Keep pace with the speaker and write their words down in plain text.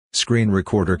screen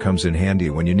recorder comes in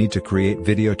handy when you need to create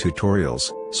video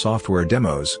tutorials, software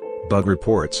demos, bug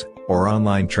reports, or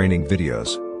online training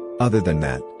videos. Other than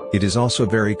that, it is also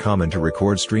very common to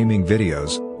record streaming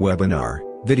videos, webinar,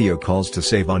 video calls to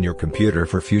save on your computer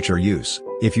for future use.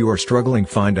 If you are struggling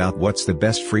to find out what's the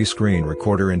best free screen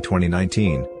recorder in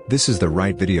 2019, this is the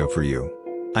right video for you.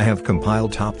 I have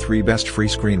compiled top 3 best free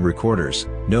screen recorders,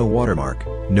 no watermark,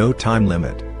 no time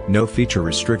limit, no feature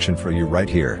restriction for you right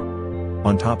here.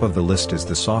 On top of the list is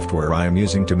the software I am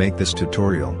using to make this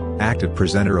tutorial, Active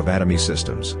Presenter of Atomy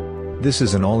Systems. This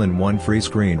is an all-in-one free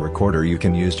screen recorder you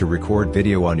can use to record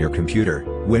video on your computer,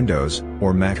 Windows,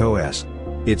 or Mac OS.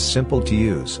 It's simple to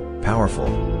use, powerful,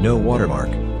 no watermark,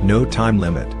 no time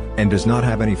limit, and does not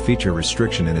have any feature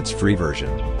restriction in its free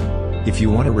version. If you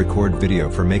want to record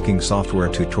video for making software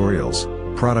tutorials,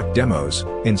 product demos,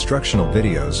 instructional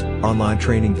videos, online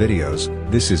training videos,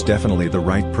 this is definitely the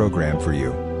right program for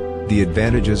you. The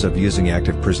advantages of using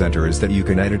Active Presenter is that you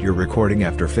can edit your recording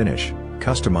after finish,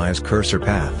 customize cursor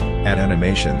path, add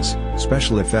animations,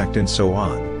 special effect and so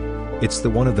on. It's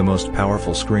one of the most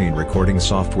powerful screen recording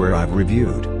software I've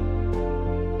reviewed.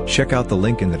 Check out the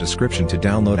link in the description to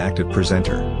download Active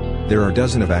Presenter. There are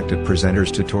dozens of Active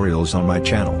Presenters tutorials on my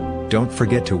channel. Don't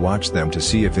forget to watch them to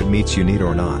see if it meets your need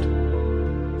or not.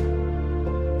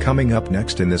 Coming up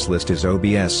next in this list is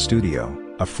OBS Studio,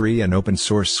 a free and open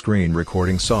source screen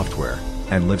recording software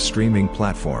and live streaming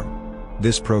platform.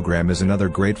 This program is another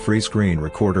great free screen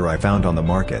recorder I found on the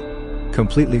market.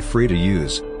 Completely free to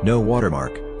use, no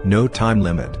watermark, no time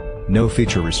limit, no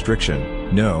feature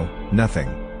restriction, nothing.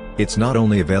 It's not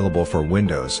only available for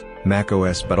Windows, Mac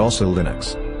OS but also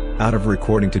Linux. Out of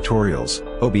recording tutorials,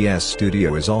 OBS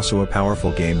Studio is also a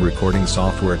powerful game recording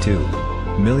software too.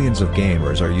 Millions of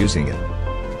gamers are using it.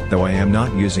 Though I am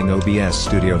not using OBS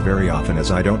Studio very often as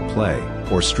I don't play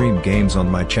or stream games on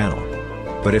my channel.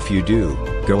 But if you do,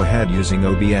 go ahead using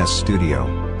OBS Studio.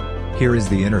 Here is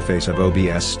the interface of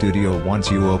OBS Studio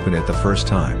once you open it the first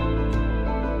time.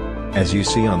 As you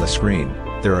see on the screen,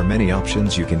 there are many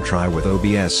options you can try with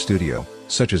OBS Studio,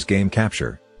 such as game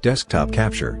capture, desktop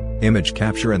capture, image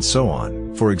capture and so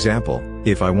on. For example,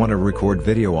 if I want to record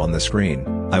video on the screen,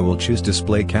 I will choose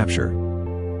display capture.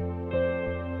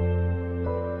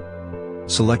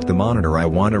 Select the monitor I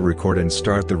want to record and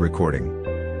start the recording.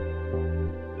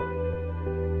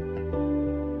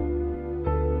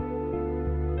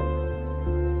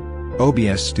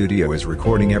 OBS Studio is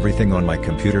recording everything on my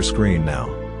computer screen now.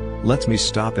 Let me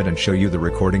stop it and show you the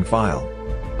recording file.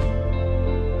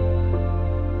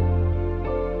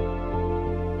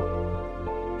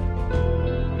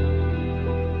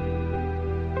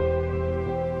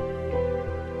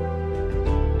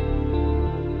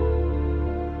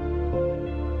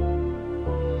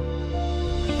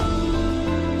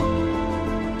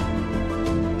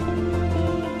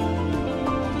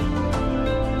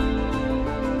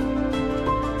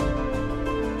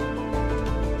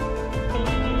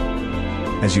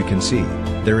 As you can see,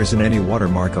 there isn't any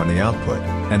watermark on the output,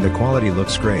 and the quality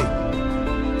looks great.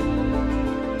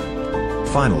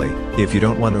 Finally, if you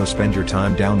don't want to spend your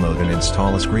time download and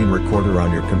install a screen recorder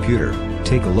on your computer,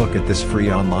 take a look at this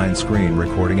free online screen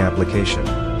recording application.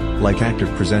 Like Active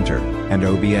Presenter and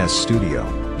OBS Studio,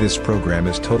 this program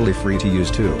is totally free to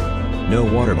use too. No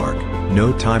watermark,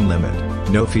 no time limit,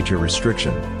 no feature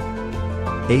restriction.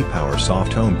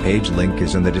 ApowerSoft homepage link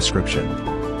is in the description.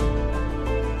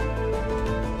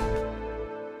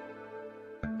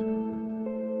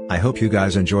 I hope you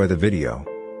guys enjoy the video.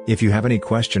 If you have any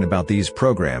question about these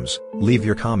programs, leave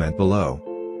your comment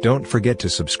below. Don't forget to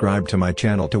subscribe to my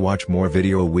channel to watch more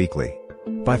video weekly.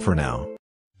 Bye for now.